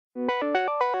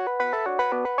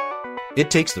It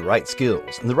takes the right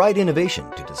skills and the right innovation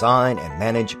to design and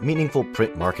manage meaningful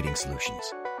print marketing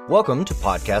solutions. Welcome to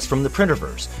Podcasts from the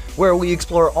Printerverse, where we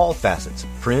explore all facets of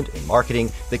print and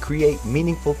marketing that create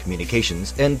meaningful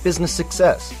communications and business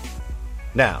success.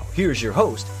 Now, here's your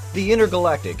host, the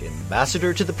intergalactic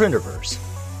ambassador to the Printerverse,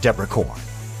 Deborah Korn.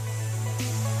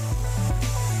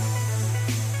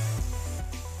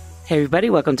 Hey everybody,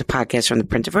 welcome to Podcasts from the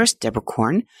Printerverse. Deborah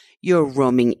Korn, your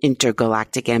roaming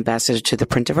intergalactic ambassador to the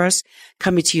Printerverse,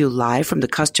 coming to you live from the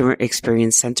Customer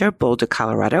Experience Center, Boulder,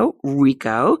 Colorado,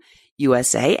 Ricoh,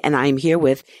 USA. And I'm here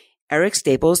with Eric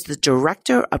Staples, the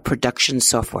Director of Production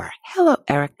Software. Hello,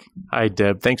 Eric. Hi,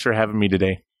 Deb. Thanks for having me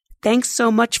today. Thanks so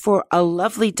much for a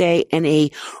lovely day and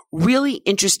a really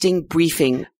interesting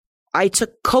briefing. I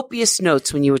took copious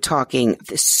notes when you were talking.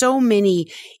 There's so many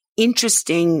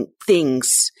interesting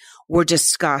things were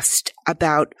discussed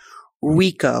about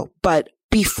Ricoh. But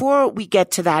before we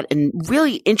get to that and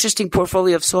really interesting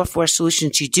portfolio of software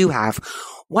solutions you do have,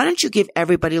 why don't you give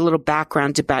everybody a little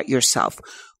background about yourself?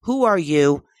 Who are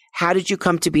you? How did you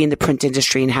come to be in the print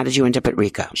industry, and how did you end up at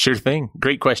Ricoh? Sure thing.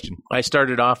 Great question. I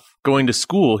started off going to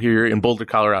school here in Boulder,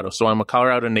 Colorado. So I'm a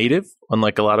Colorado native,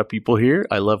 unlike a lot of people here.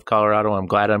 I love Colorado. I'm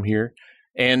glad I'm here.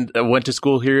 And I went to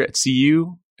school here at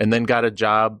CU and then got a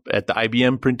job at the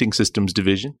IBM Printing Systems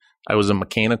division. I was a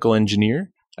mechanical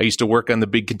engineer. I used to work on the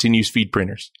big continuous feed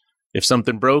printers. If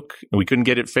something broke and we couldn't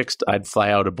get it fixed, I'd fly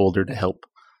out of Boulder to help.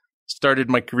 Started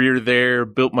my career there,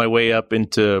 built my way up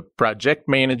into project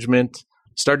management,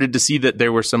 started to see that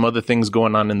there were some other things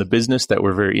going on in the business that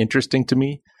were very interesting to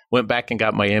me. Went back and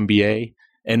got my MBA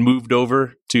and moved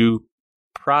over to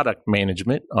product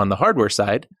management on the hardware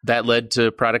side. That led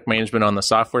to product management on the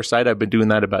software side. I've been doing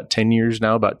that about 10 years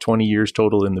now, about 20 years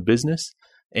total in the business,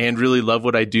 and really love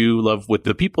what I do, love with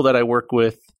the people that I work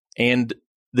with, and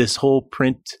this whole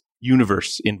print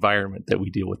universe environment that we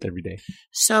deal with every day.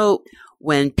 So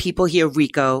when people hear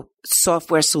Ricoh,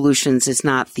 software solutions is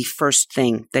not the first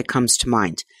thing that comes to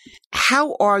mind.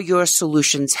 How are your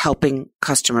solutions helping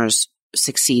customers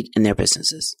succeed in their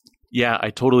businesses? Yeah,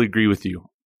 I totally agree with you.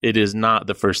 It is not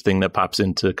the first thing that pops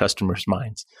into customers'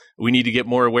 minds. We need to get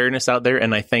more awareness out there,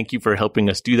 and I thank you for helping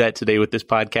us do that today with this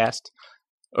podcast.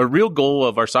 A real goal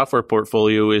of our software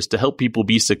portfolio is to help people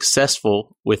be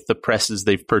successful with the presses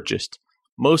they've purchased.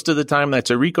 Most of the time, that's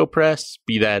a Ricoh press,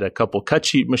 be that a couple cut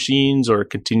sheet machines or a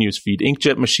continuous feed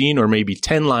inkjet machine, or maybe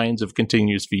 10 lines of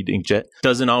continuous feed inkjet.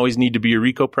 Doesn't always need to be a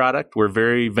Ricoh product. We're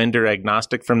very vendor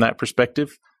agnostic from that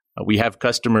perspective. We have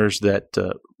customers that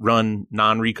run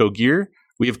non-Ricoh gear.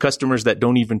 We have customers that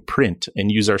don't even print and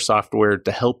use our software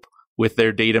to help with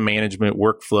their data management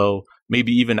workflow,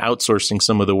 maybe even outsourcing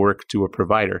some of the work to a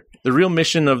provider. The real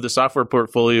mission of the software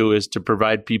portfolio is to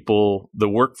provide people the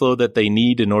workflow that they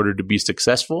need in order to be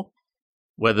successful,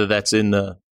 whether that's in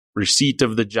the receipt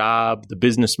of the job, the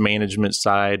business management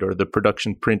side, or the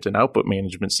production print and output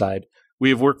management side. We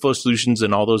have workflow solutions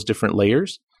in all those different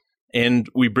layers. And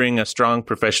we bring a strong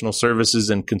professional services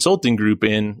and consulting group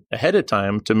in ahead of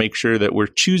time to make sure that we're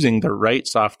choosing the right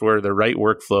software, the right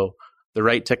workflow, the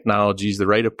right technologies, the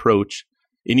right approach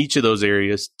in each of those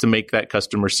areas to make that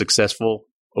customer successful,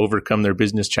 overcome their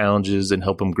business challenges, and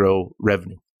help them grow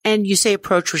revenue. And you say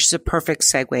approach, which is a perfect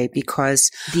segue, because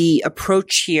the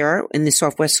approach here in the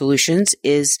software solutions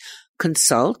is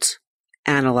consult,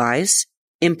 analyze,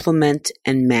 implement,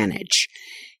 and manage.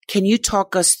 Can you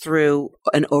talk us through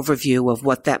an overview of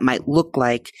what that might look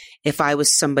like if I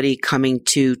was somebody coming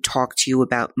to talk to you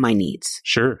about my needs?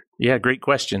 Sure. Yeah, great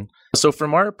question. So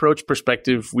from our approach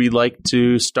perspective, we like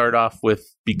to start off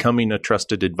with becoming a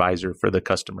trusted advisor for the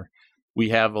customer. We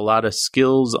have a lot of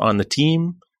skills on the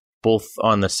team, both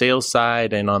on the sales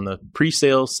side and on the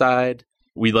pre-sales side.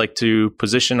 We like to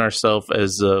position ourselves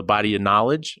as a body of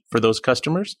knowledge for those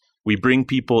customers. We bring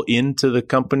people into the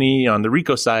company on the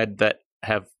Ricoh side that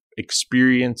have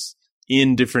experience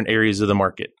in different areas of the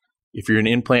market. If you're an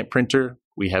implant printer,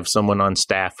 we have someone on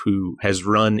staff who has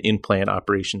run implant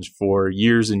operations for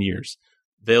years and years.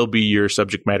 They'll be your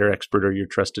subject matter expert or your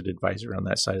trusted advisor on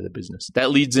that side of the business.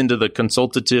 That leads into the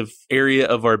consultative area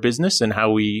of our business and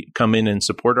how we come in and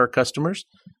support our customers.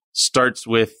 Starts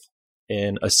with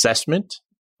an assessment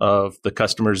of the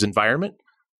customer's environment.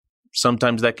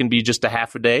 Sometimes that can be just a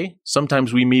half a day.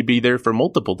 Sometimes we may be there for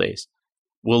multiple days.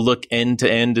 We'll look end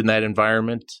to end in that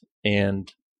environment,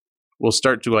 and we'll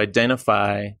start to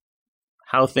identify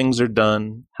how things are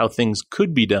done, how things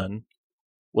could be done.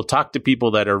 We'll talk to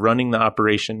people that are running the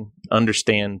operation,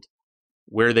 understand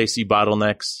where they see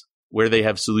bottlenecks, where they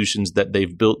have solutions that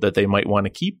they've built that they might want to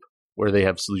keep, where they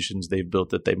have solutions they've built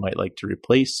that they might like to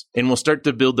replace. And we'll start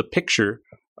to build a picture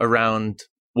around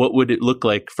what would it look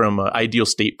like from an ideal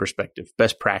state perspective,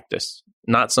 best practice,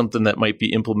 not something that might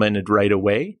be implemented right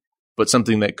away, but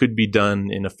something that could be done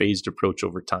in a phased approach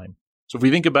over time. So if we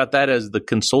think about that as the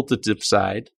consultative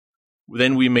side,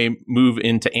 then we may move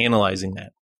into analyzing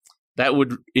that. That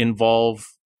would involve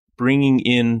bringing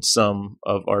in some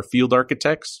of our field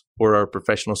architects or our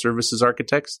professional services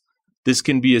architects. This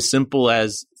can be as simple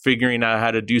as figuring out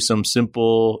how to do some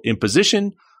simple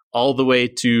imposition all the way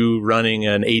to running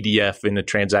an ADF in a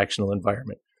transactional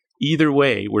environment. Either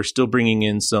way, we're still bringing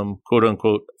in some quote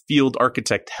unquote field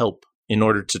architect help in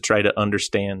order to try to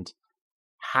understand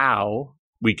how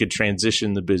we could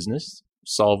transition the business,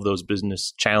 solve those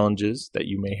business challenges that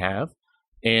you may have,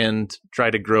 and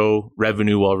try to grow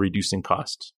revenue while reducing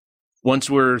costs. Once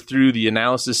we're through the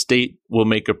analysis state, we'll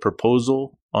make a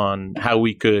proposal on how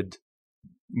we could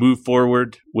move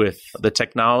forward with the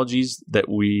technologies that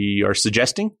we are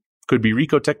suggesting. Could be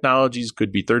Ricoh technologies,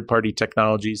 could be third-party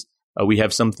technologies. We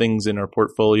have some things in our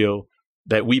portfolio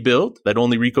that we build that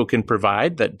only Ricoh can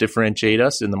provide that differentiate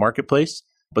us in the marketplace,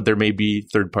 but there may be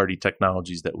third-party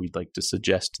technologies that we'd like to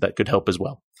suggest that could help as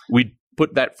well. We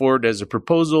put that forward as a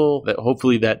proposal that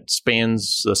hopefully that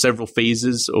spans several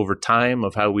phases over time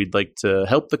of how we'd like to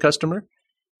help the customer.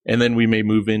 And then we may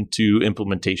move into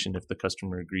implementation if the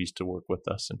customer agrees to work with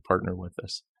us and partner with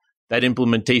us. That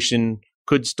implementation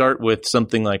could start with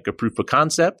something like a proof of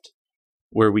concept,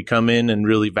 where we come in and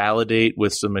really validate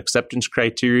with some acceptance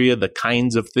criteria the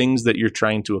kinds of things that you're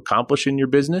trying to accomplish in your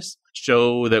business,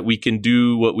 show that we can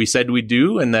do what we said we'd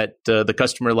do and that the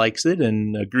customer likes it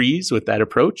and agrees with that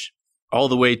approach, all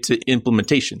the way to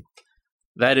implementation.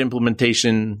 That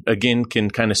implementation, again, can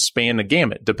kind of span a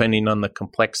gamut depending on the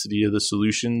complexity of the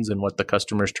solutions and what the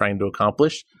customer is trying to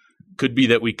accomplish. Could be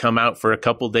that we come out for a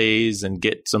couple days and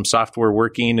get some software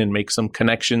working and make some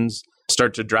connections,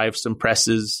 start to drive some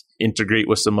presses, integrate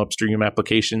with some upstream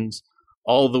applications,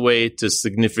 all the way to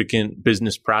significant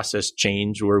business process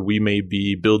change where we may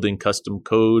be building custom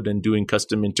code and doing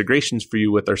custom integrations for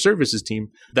you with our services team.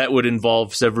 That would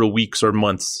involve several weeks or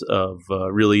months of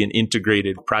really an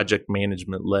integrated project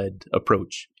management-led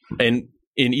approach. And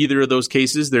in either of those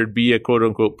cases, there'd be a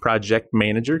quote-unquote project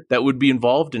manager that would be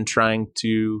involved in trying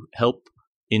to help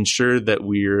ensure that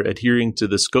we're adhering to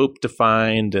the scope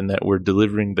defined and that we're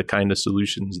delivering the kind of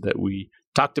solutions that we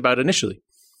talked about initially.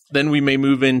 Then we may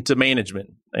move into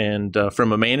management. And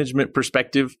from a management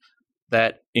perspective,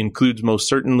 that includes most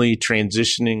certainly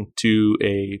transitioning to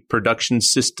a production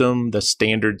system, the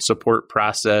standard support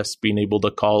process, being able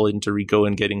to call into Ricoh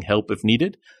and getting help if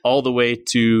needed, all the way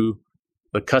to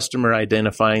the customer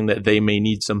identifying that they may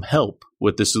need some help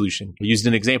with the solution. I used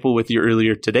an example with you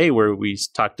earlier today where we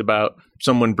talked about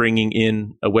someone bringing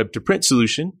in a web-to-print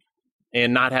solution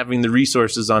and not having the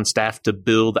resources on staff to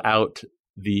build out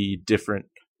the different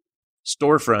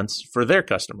storefronts for their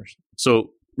customers.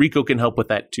 So Ricoh can help with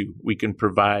that too. We can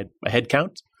provide a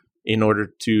headcount in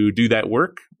order to do that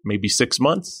work, maybe 6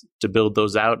 months to build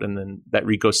those out, and then that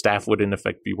Ricoh staff would in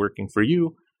effect be working for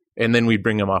you, and then we'd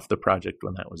bring them off the project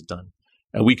when that was done.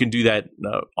 And we can do that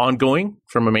ongoing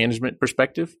from a management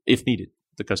perspective if needed.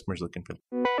 The customer's looking for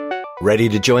it. Ready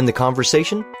to join the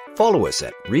conversation? Follow us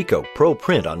at Ricoh Pro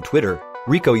Print on Twitter,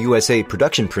 Ricoh USA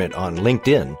Production Print on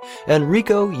LinkedIn, and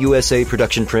Ricoh USA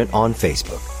Production Print on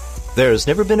Facebook. There's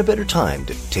never been a better time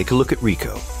to take a look at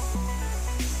Ricoh.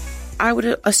 I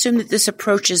would assume that this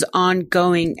approach is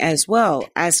ongoing as well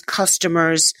as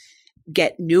customers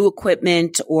get new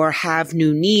equipment or have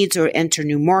new needs or enter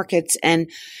new markets. And,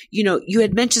 you know, you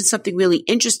had mentioned something really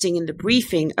interesting in the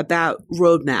briefing about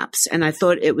roadmaps. And I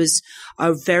thought it was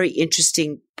a very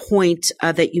interesting point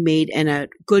that you made and a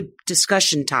good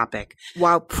discussion topic.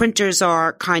 While printers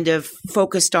are kind of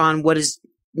focused on what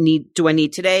do I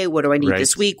need today? What do I need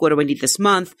this week? What do I need this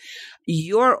month?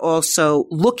 You're also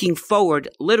looking forward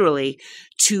literally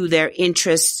to their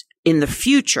interests in the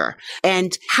future.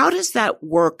 And how does that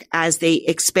work as they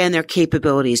expand their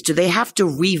capabilities? Do they have to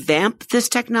revamp this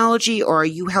technology, or are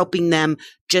you helping them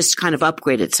just kind of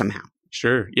upgrade it somehow?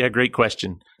 Sure. Yeah, great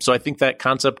question. So I think that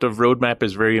concept of roadmap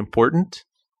is very important.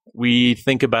 We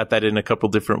think about that in a couple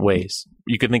different ways.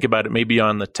 You can think about it maybe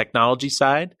on the technology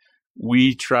side.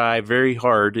 We try very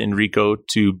hard in Ricoh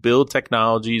to build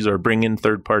technologies or bring in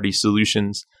third-party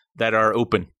solutions that are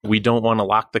open. We don't want to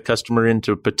lock the customer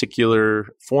into a particular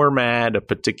format, a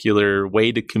particular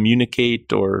way to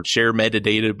communicate or share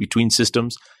metadata between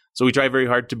systems. So we try very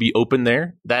hard to be open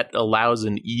there. That allows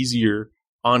an easier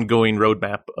ongoing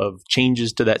roadmap of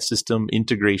changes to that system,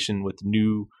 integration with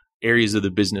new areas of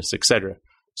the business, et cetera.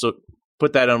 So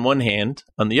put that on one hand.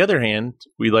 On the other hand,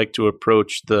 we like to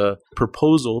approach the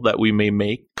proposal that we may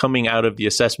make coming out of the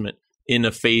assessment in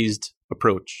a phased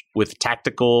approach with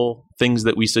tactical things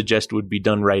that we suggest would be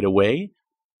done right away.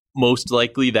 Most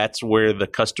likely that's where the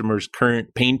customer's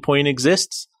current pain point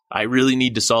exists. I really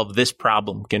need to solve this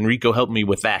problem. Can Ricoh help me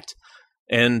with that?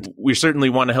 And we certainly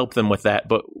want to help them with that.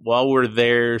 But while we're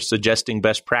there suggesting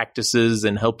best practices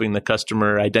and helping the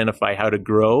customer identify how to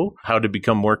grow, how to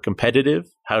become more competitive,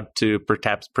 how to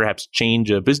perhaps change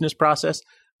a business process,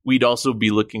 we'd also be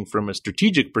looking from a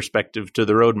strategic perspective to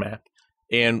the roadmap.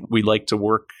 And we like to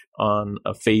work on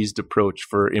a phased approach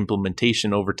for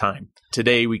implementation over time.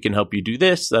 Today, we can help you do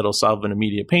this. That'll solve an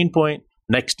immediate pain point.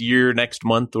 Next year, next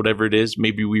month, whatever it is,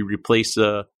 maybe we replace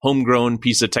a homegrown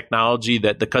piece of technology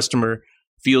that the customer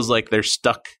feels like they're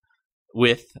stuck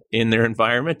with in their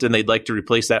environment, and they'd like to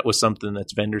replace that with something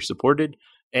that's vendor supported.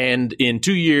 And in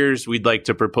 2 years, we'd like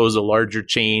to propose a larger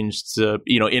change to,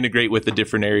 integrate with a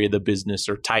different area of the business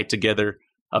or tie together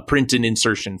a print and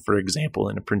insertion, for example,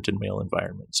 in a print and mail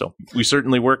environment. So we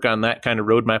certainly work on that kind of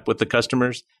roadmap with the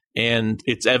customers, and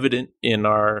it's evident in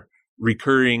our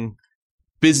recurring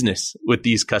business with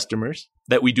these customers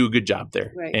that we do a good job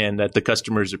there, right, and that the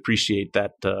customers appreciate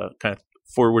that kind of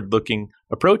forward-looking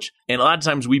approach. And a lot of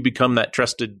times we become that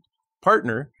trusted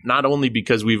partner, not only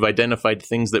because we've identified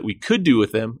things that we could do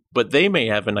with them, but they may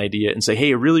have an idea and say, hey,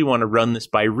 I really want to run this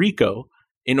by Ricoh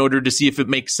in order to see if it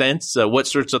makes sense. What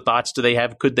sorts of thoughts do they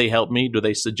have? Could they help me? Do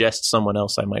they suggest someone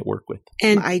else I might work with?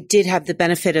 And I did have the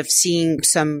benefit of seeing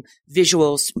some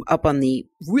visuals up on the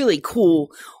really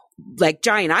cool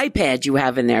giant iPad you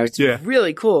have in there. It's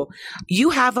really cool.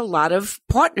 You have a lot of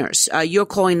partners. You're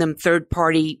calling them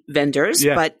third-party vendors,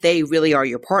 but they really are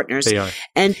your partners. They are.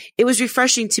 And it was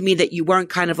refreshing to me that you weren't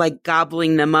kind of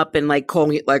gobbling them up and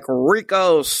calling it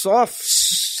Ricoh Soft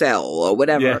Cell or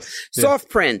whatever, Soft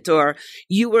Print, or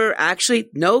you were actually,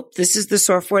 nope, this is the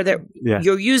software that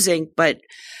you're using, but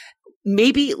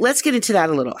maybe let's get into that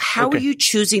a little. How are you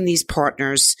choosing these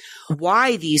partners?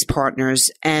 Why these partners?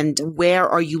 And where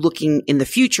are you looking in the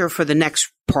future for the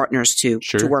next partners to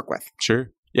work with?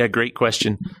 Sure. Yeah, great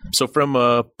question. So from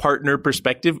a partner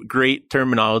perspective, great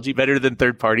terminology, better than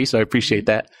third party. So I appreciate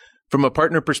that. From a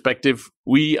partner perspective,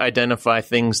 we identify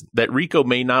things that Ricoh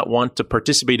may not want to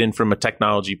participate in from a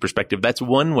technology perspective. That's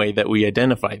one way that we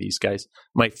identify these guys.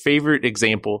 My favorite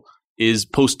example is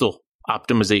postal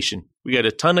optimization. We got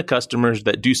a ton of customers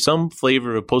that do some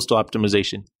flavor of postal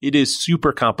optimization. It is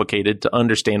super complicated to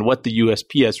understand what the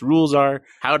USPS rules are,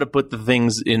 how to put the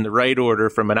things in the right order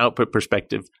from an output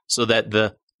perspective so that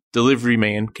the delivery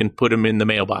man can put them in the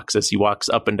mailbox as he walks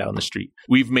up and down the street.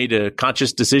 We've made a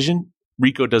conscious decision.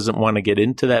 Ricoh doesn't want to get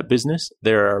into that business.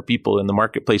 There are people in the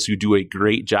marketplace who do a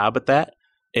great job at that,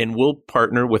 and we'll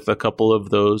partner with a couple of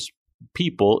those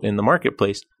people in the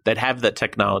marketplace that have that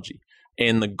technology.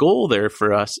 And the goal there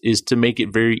for us is to make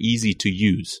it very easy to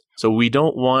use. So we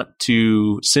don't want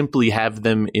to simply have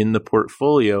them in the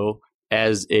portfolio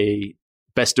as a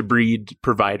best of breed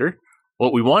provider.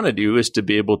 What we want to do is to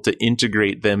be able to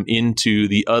integrate them into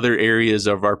the other areas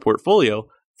of our portfolio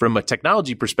from a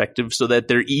technology perspective so that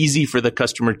they're easy for the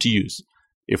customer to use.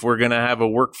 If we're going to have a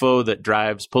workflow that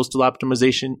drives postal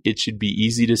optimization, it should be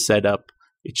easy to set up.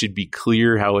 It should be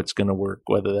clear how it's going to work,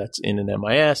 whether that's in an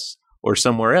MIS or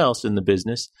somewhere else in the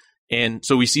business. And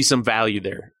so we see some value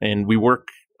there, and we work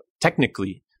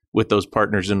technically with those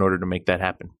partners in order to make that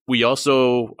happen. We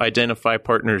also identify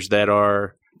partners that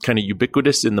are kind of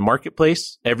ubiquitous in the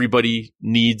marketplace. Everybody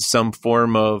needs some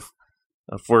form of,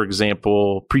 for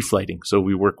example, pre-flighting. So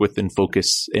we work with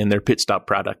Infocus and their pit stop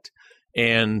product,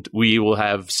 and we will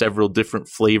have several different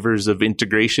flavors of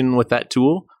integration with that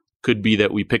tool. Could be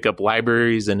that we pick up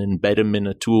libraries and embed them in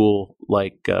a tool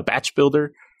like Batch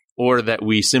Builder, or that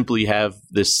we simply have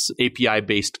this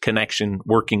API-based connection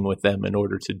working with them in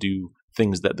order to do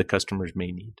things that the customers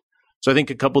may need. So I think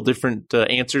a couple different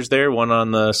answers there, one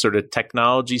on the sort of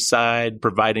technology side,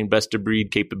 providing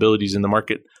best-of-breed capabilities in the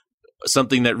market,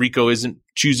 something that Ricoh isn't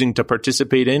choosing to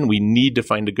participate in. We need to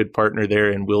find a good partner there,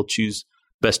 and we'll choose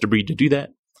best-of-breed to do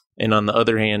that. And on the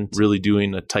other hand, really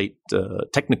doing a tight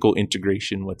technical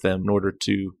integration with them in order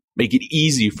to make it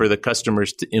easy for the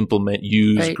customers to implement,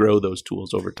 use, grow those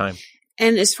tools over time.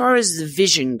 And as far as the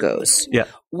vision goes,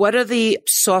 what are the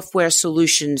software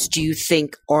solutions do you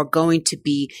think are going to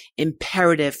be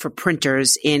imperative for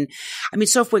printers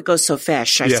software goes so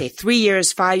fast. Should I say 3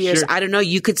 years, 5 years? Sure. I don't know.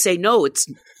 You could say, no, it's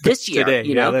this year. Today.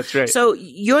 Yeah, that's right. So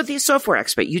you're the software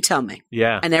expert. You tell me.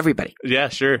 Yeah. And everybody. Yeah,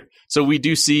 sure. So we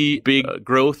do see big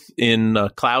growth in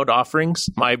cloud offerings.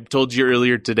 I told you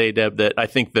earlier today, Deb, that I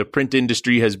think the print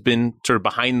industry has been sort of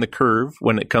behind the curve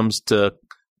when it comes to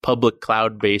public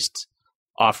cloud-based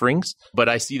offerings, but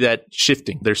I see that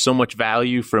shifting. There's so much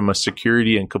value from a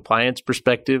security and compliance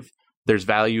perspective There's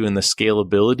value in the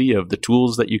scalability of the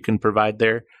tools that you can provide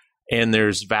there. And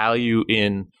there's value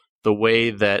in the way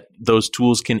that those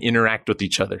tools can interact with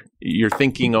each other. You're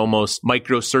thinking almost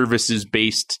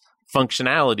microservices-based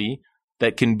functionality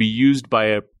that can be used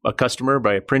by a customer,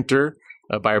 by a printer,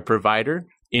 by a provider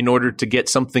in order to get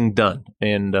something done.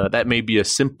 And that may be a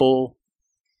simple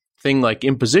thing like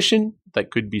imposition. That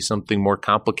could be something more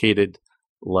complicated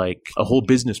like a whole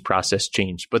business process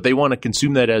change. But they want to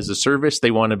consume that as a service.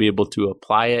 They want to be able to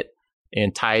apply it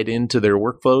and tie it into their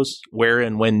workflows where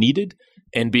and when needed,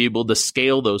 and be able to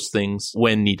scale those things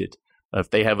when needed.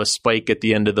 If they have a spike at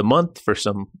the end of the month for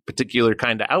some particular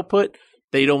kind of output,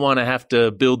 they don't want to have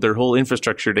to build their whole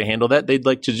infrastructure to handle that. They'd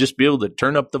like to just be able to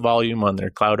turn up the volume on their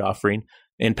cloud offering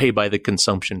and pay by the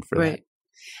consumption for that.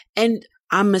 And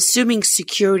I'm assuming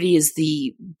security is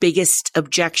the biggest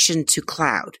objection to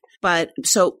cloud. But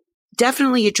so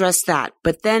definitely address that,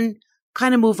 but then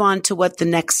kind of move on to what the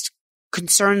next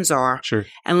concerns are. Sure.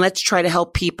 And let's try to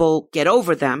help people get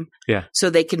over them. Yeah. So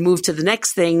they can move to the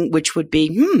next thing, which would be,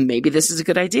 maybe this is a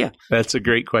good idea. That's a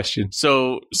great question.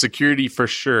 So security for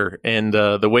sure. And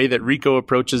the way that Ricoh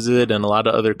approaches it and a lot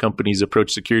of other companies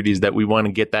approach security is that we want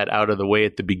to get that out of the way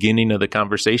at the beginning of the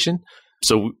conversation.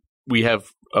 So we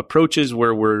have approaches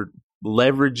where we're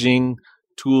leveraging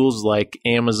tools like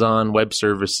Amazon Web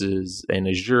Services and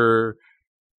Azure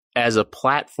as a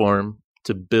platform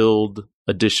to build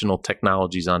additional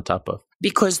technologies on top of.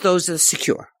 Because those are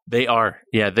secure. They are.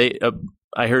 Yeah.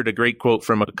 I heard a great quote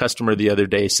from a customer the other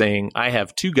day saying, I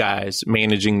have 2 guys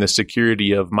managing the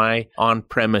security of my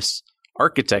on-premise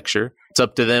architecture. It's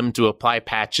up to them to apply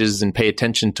patches and pay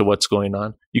attention to what's going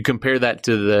on. You compare that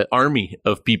to the army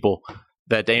of people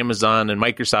that Amazon and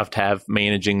Microsoft have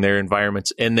managing their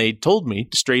environments. And they told me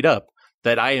straight up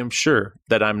that I am sure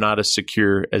that I'm not as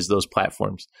secure as those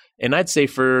platforms. And I'd say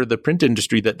for the print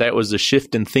industry that was a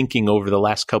shift in thinking over the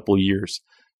last couple of years,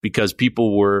 because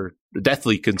people were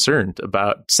deathly concerned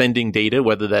about sending data,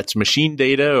 whether that's machine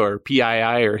data or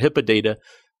PII or HIPAA data,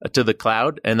 to the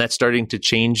cloud. And that's starting to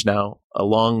change now,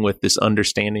 along with this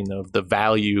understanding of the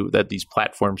value that these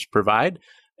platforms provide,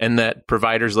 and that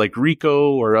providers like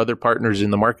Ricoh or other partners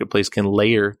in the marketplace can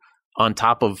layer on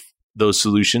top of those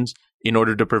solutions in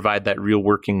order to provide that real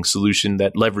working solution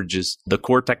that leverages the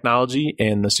core technology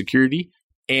and the security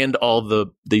and all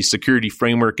the security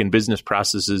framework and business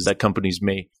processes that companies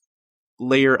may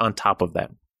layer on top of that.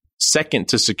 Second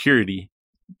to security,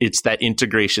 it's that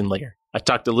integration layer. I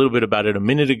talked a little bit about it a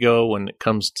minute ago when it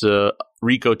comes to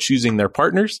Ricoh choosing their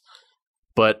partners,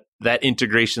 but that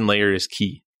integration layer is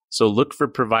key. So look for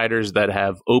providers that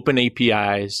have open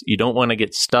APIs. You don't want to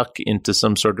get stuck into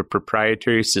some sort of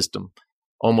proprietary system.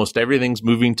 Almost everything's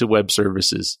moving to web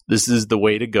services. This is the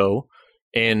way to go.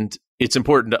 And it's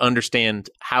important to understand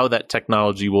how that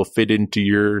technology will fit into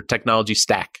your technology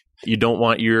stack. You don't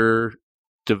want your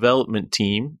development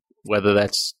team, whether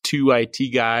that's 2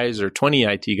 IT guys or 20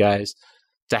 IT guys,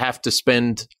 to have to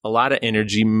spend a lot of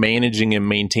energy managing and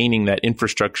maintaining that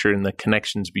infrastructure and the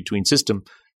connections between systems.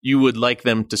 You would like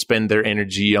them to spend their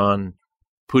energy on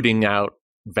putting out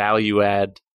value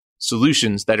add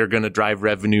solutions that are going to drive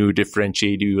revenue,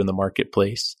 differentiate you in the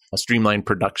marketplace, streamline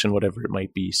production, whatever it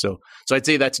might be. So I'd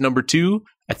say that's number 2.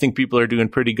 I think people are doing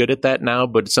pretty good at that now,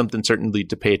 but it's something certainly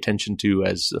to pay attention to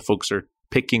as folks are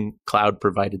picking cloud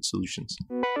provided solutions.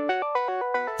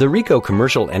 The Ricoh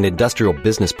Commercial and Industrial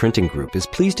Business Printing Group is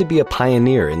pleased to be a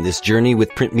pioneer in this journey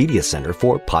with Print Media Center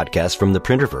for podcasts from the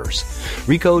Printerverse.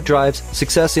 Ricoh drives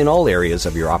success in all areas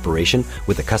of your operation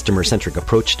with a customer-centric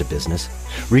approach to business.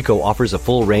 Ricoh offers a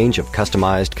full range of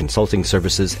customized consulting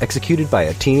services executed by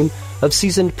a team of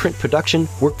seasoned print production,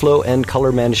 workflow, and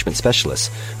color management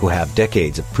specialists who have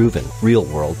decades of proven,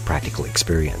 real-world practical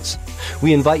experience.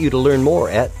 We invite you to learn more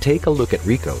at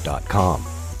takealookatricoh.com.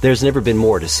 There's never been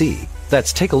more to see.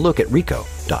 That's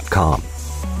takealookatricoh.com.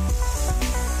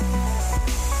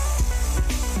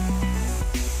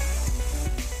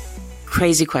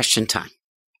 Crazy question time.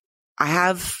 I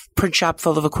have a print shop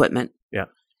full of equipment. Yeah.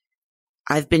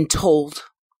 I've been told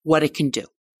what it can do.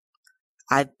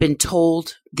 I've been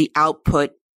told the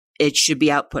output it should be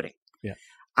outputting. Yeah.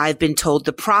 I've been told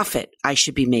the profit I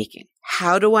should be making.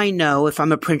 How do I know if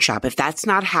I'm a print shop, if that's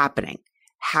not happening?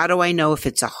 How do I know if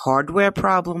it's a hardware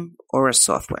problem or a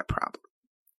software problem?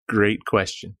 Great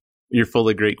question. You're full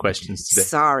of great questions today.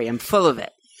 Sorry, I'm full of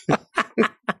it.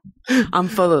 I'm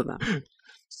full of them.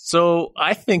 So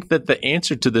I think that the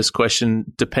answer to this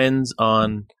question depends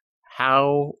on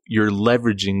how you're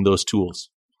leveraging those tools.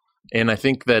 And I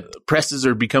think that presses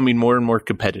are becoming more and more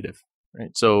competitive.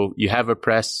 Right? So you have a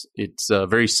press, it's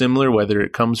very similar whether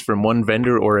it comes from one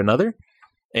vendor or another.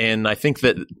 And I think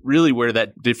that really where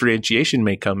that differentiation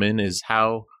may come in is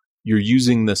how you're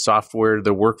using the software,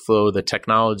 the workflow, the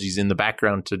technologies in the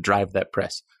background to drive that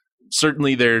press.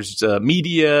 Certainly there's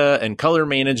media and color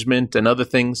management and other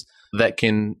things that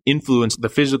can influence the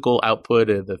physical output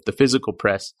of the physical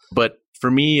press. But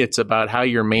for me, it's about how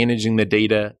you're managing the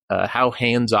data. How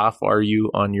hands-off are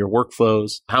you on your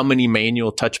workflows? How many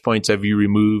manual touch points have you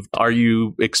removed? Are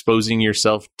you exposing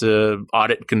yourself to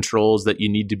audit controls that you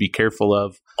need to be careful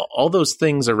of? All those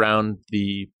things around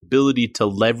the ability to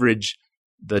leverage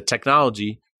the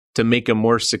technology to make a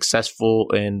more successful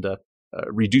and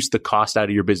reduce the cost out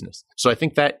of your business. So I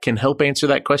think that can help answer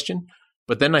that question.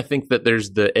 But then I think that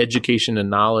there's the education and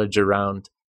knowledge around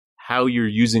how you're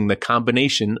using the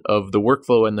combination of the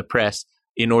workflow and the press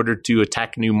in order to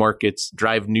attack new markets,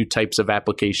 drive new types of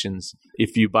applications.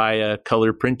 If you buy a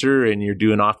color printer and you're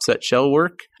doing offset shell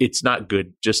work, it's not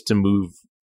good just to move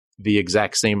the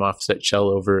exact same offset shell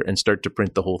over and start to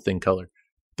print the whole thing color.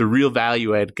 The real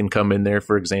value add can come in there,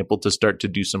 for example, to start to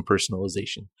do some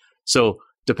personalization. So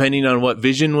depending on what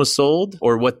vision was sold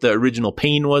or what the original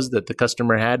pain was that the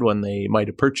customer had when they might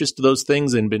have purchased those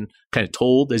things and been kind of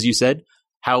told, as you said,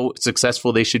 how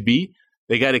successful they should be,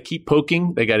 they got to keep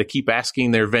poking. They got to keep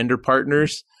asking their vendor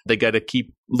partners. They got to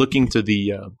keep looking to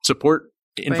the support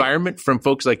environment from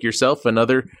folks like yourself and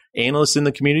other analysts in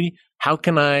the community. How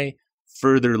can I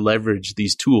further leverage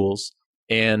these tools?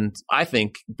 And I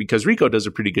think, because Ricoh does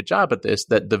a pretty good job at this,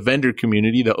 that the vendor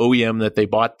community, the OEM that they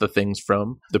bought the things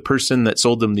from, the person that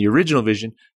sold them the original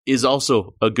vision, is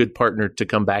also a good partner to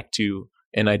come back to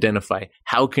and identify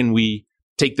how can we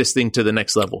take this thing to the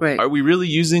next level. Right. Are we really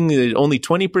using only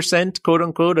 20%, quote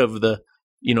unquote, of the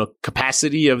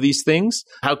capacity of these things?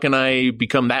 How can I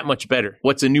become that much better?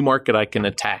 What's a new market I can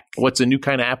attack? What's a new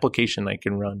kind of application I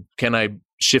can run? Can I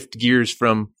shift gears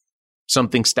from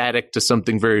something static to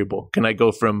something variable? Can I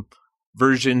go from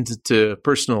version to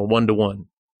personal one-to-one?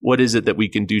 What is it that we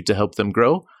can do to help them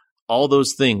grow? All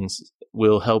those things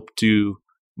will help to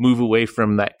move away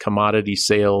from that commodity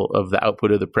sale of the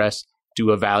output of the press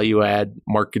to a value add,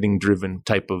 marketing driven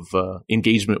type of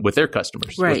engagement with their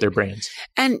customers, with their brands.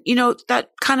 And,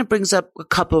 that kind of brings up a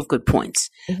couple of good points.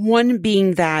 One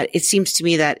being that it seems to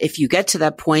me that if you get to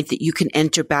that point that you can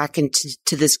enter back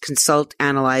into this consult,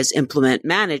 analyze, implement,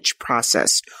 manage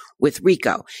process with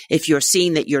Ricoh. If you're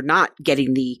seeing that you're not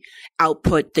getting the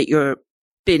output that you're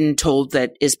been told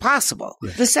that is possible.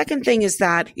 Yeah. The second thing is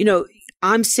that,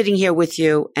 I'm sitting here with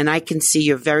you and I can see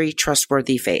your very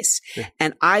trustworthy face. Yeah.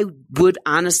 And I would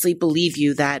honestly believe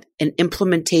you that an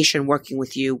implementation working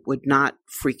with you would not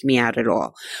freak me out at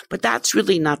all. But that's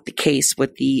really not the case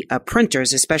with the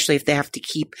printers, especially if they have to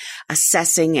keep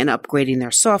assessing and upgrading their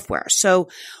software. So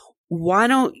why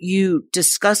don't you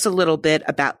discuss a little bit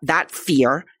about that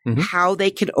fear, how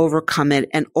they can overcome it,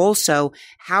 and also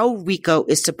how Ricoh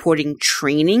is supporting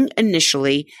training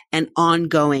initially and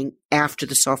ongoing after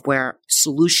the software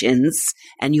solutions,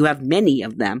 and you have many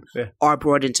of them, are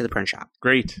brought into the print shop.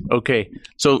 Great. Okay.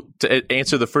 So to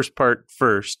answer the first part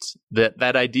first,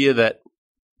 that idea that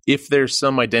if there's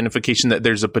some identification that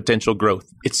there's a potential growth.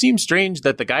 It seems strange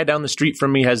that the guy down the street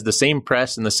from me has the same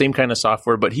press and the same kind of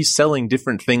software, but he's selling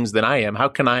different things than I am. How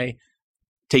can I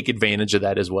take advantage of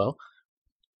that as well?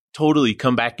 Totally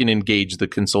come back and engage the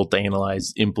consult,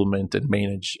 analyze, implement, and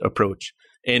manage approach,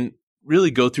 and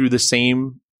really go through the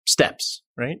same steps,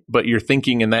 right? But you're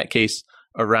thinking in that case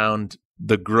around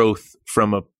the growth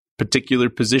from a particular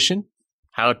position,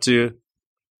 how to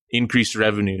increase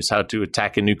revenues, how to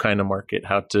attack a new kind of market,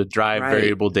 how to drive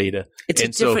variable data.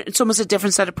 It's almost a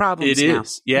different set of problems. It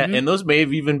is. Yeah. And those may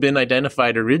have even been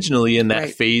identified originally in that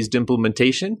phased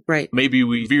implementation. Right. Maybe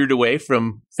we veered away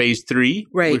from phase 3.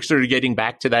 Right. We're sort of getting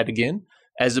back to that again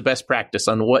as a best practice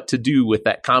on what to do with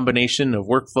that combination of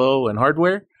workflow and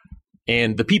hardware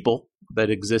and the people that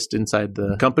exist inside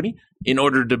the company in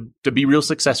order to be real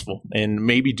successful and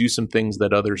maybe do some things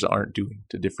that others aren't doing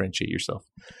to differentiate yourself.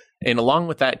 And along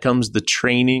with that comes the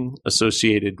training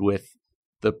associated with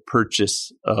the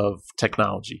purchase of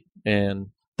technology. And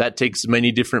that takes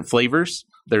many different flavors.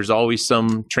 There's always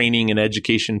some training and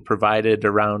education provided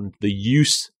around the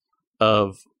use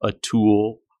of a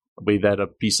tool, be that a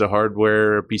piece of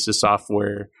hardware, a piece of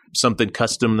software, something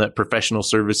custom that professional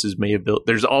services may have built.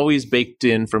 There's always baked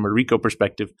in, from a Ricoh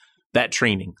perspective, that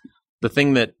training. The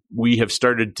thing that we have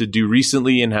started to do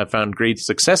recently and have found great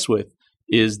success with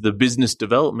is the business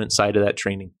development side of that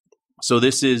training. So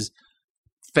this is,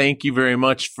 thank you very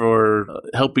much for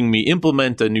helping me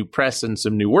implement a new press and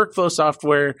some new workflow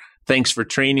software. Thanks for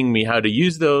training me how to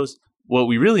use those. What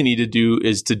we really need to do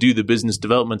is to do the business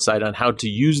development side on how to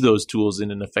use those tools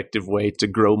in an effective way to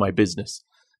grow my business.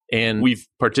 And we've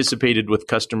participated with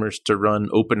customers to run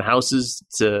open houses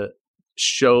to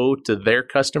show to their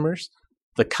customers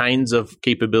the kinds of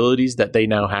capabilities that they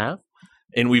now have.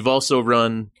 And we've also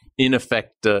run, in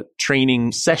effect,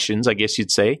 training sessions, I guess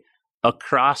you'd say,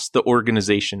 across the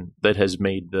organization that has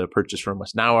made the purchase from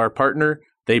us. Now our partner,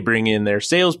 they bring in their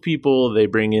salespeople, they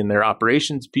bring in their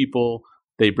operations people,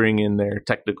 they bring in their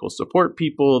technical support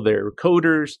people, their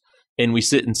coders, and we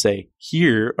sit and say,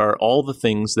 here are all the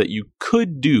things that you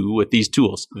could do with these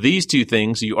tools. These 2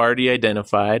 things you already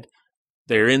identified.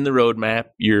 They're in the roadmap.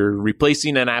 You're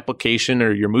replacing an application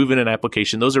or you're moving an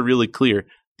application. Those are really clear.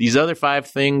 These other 5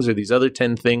 things or these other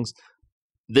 10 things,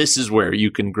 this is where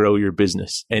you can grow your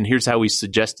business. And here's how we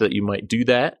suggest that you might do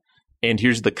that. And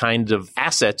here's the kind of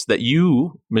assets that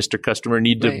you, Mr. Customer,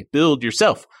 need to build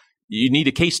yourself. You need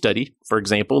a case study, for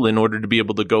example, in order to be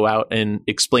able to go out and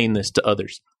explain this to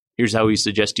others. Here's how we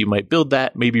suggest you might build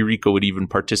that. Maybe Ricoh would even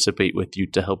participate with you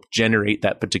to help generate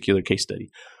that particular case study.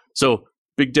 So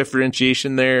big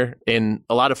differentiation there, and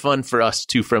a lot of fun for us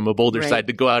too from a Boulder side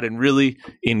to go out and really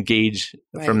engage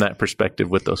from that perspective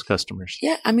with those customers.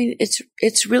 Yeah, I mean,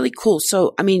 it's really cool.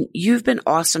 So, I mean, you've been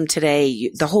awesome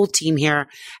today. The whole team here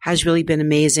has really been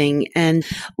amazing. And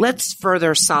let's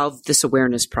further solve this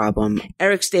awareness problem.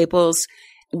 Eric Staples,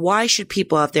 why should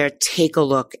people out there take a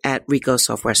look at Ricoh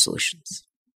Software Solutions?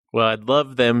 Well, I'd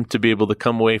love them to be able to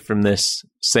come away from this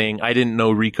saying, I didn't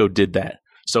know Ricoh did that.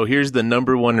 So here's the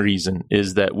number one reason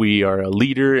is that we are a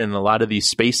leader in a lot of these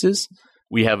spaces.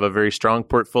 We have a very strong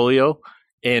portfolio,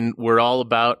 and we're all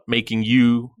about making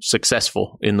you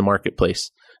successful in the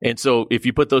marketplace. And so if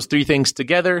you put those 3 things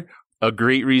together, a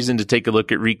great reason to take a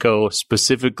look at Ricoh,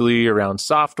 specifically around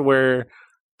software,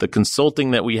 the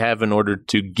consulting that we have in order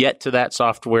to get to that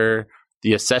software,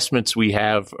 the assessments we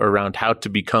have around how to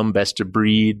become best of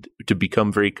breed, to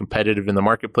become very competitive in the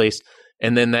marketplace,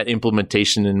 and then that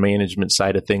implementation and management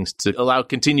side of things to allow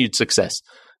continued success.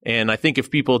 And I think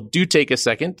if people do take a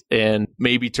second and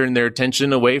maybe turn their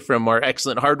attention away from our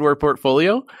excellent hardware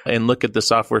portfolio and look at the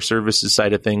software services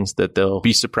side of things, that they'll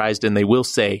be surprised and they will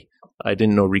say, I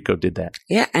didn't know Ricoh did that.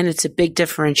 Yeah, and it's a big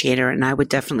differentiator. And I would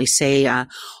definitely say,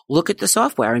 look at the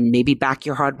software and maybe back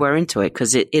your hardware into it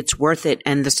because it's worth it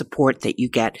and the support that you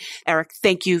get. Eric,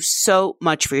 thank you so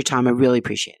much for your time. I really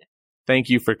appreciate it. Thank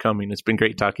you for coming. It's been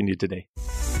great talking to you today.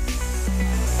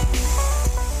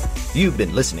 You've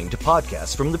been listening to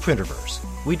podcasts from the Printerverse.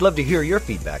 We'd love to hear your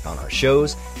feedback on our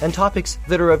shows and topics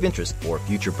that are of interest for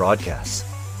future broadcasts.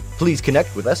 Please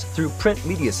connect with us through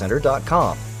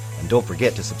printmediacenter.com. And don't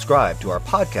forget to subscribe to our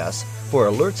podcasts for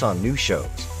alerts on new shows.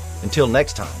 Until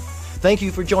next time, thank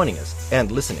you for joining us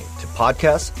and listening to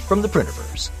podcasts from the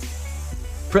Printerverse.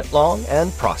 Print long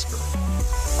and prosper.